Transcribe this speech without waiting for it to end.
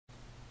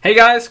Hey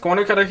guys,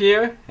 Corner Cutter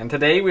here, and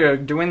today we are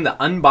doing the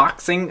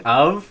unboxing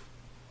of...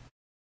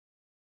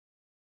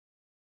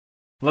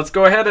 Let's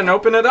go ahead and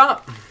open it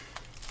up.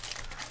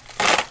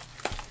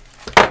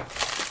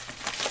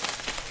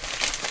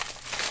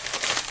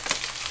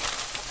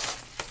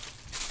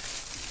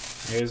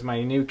 Here's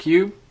my new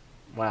cube.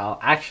 Well,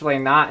 actually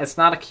not, it's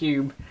not a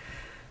cube.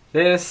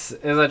 This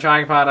is a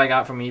tripod I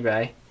got from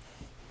eBay.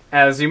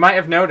 As you might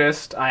have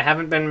noticed, I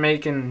haven't been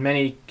making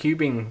many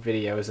cubing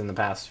videos in the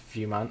past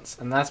few months,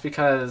 and that's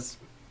because,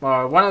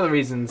 well, one of the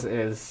reasons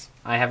is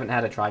I haven't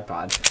had a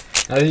tripod.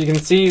 As you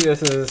can see,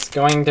 this is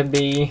going to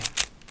be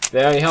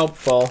very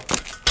helpful,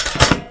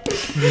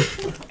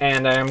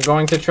 and I'm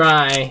going to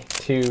try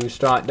to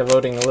start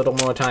devoting a little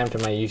more time to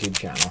my YouTube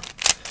channel.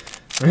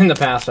 In the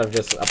past, I've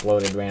just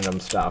uploaded random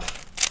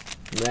stuff,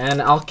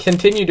 and I'll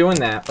continue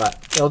doing that,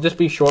 but it'll just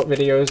be short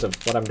videos of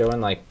what I'm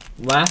doing, like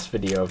last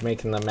video of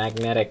making the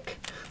magnetic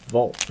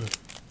volt.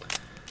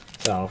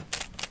 So,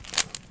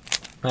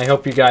 I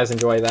hope you guys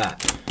enjoy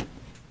that.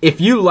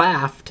 If you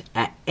laughed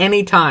at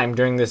any time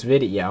during this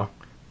video,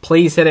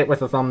 please hit it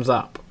with a thumbs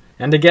up.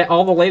 And to get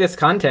all the latest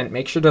content,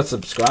 make sure to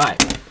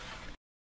subscribe.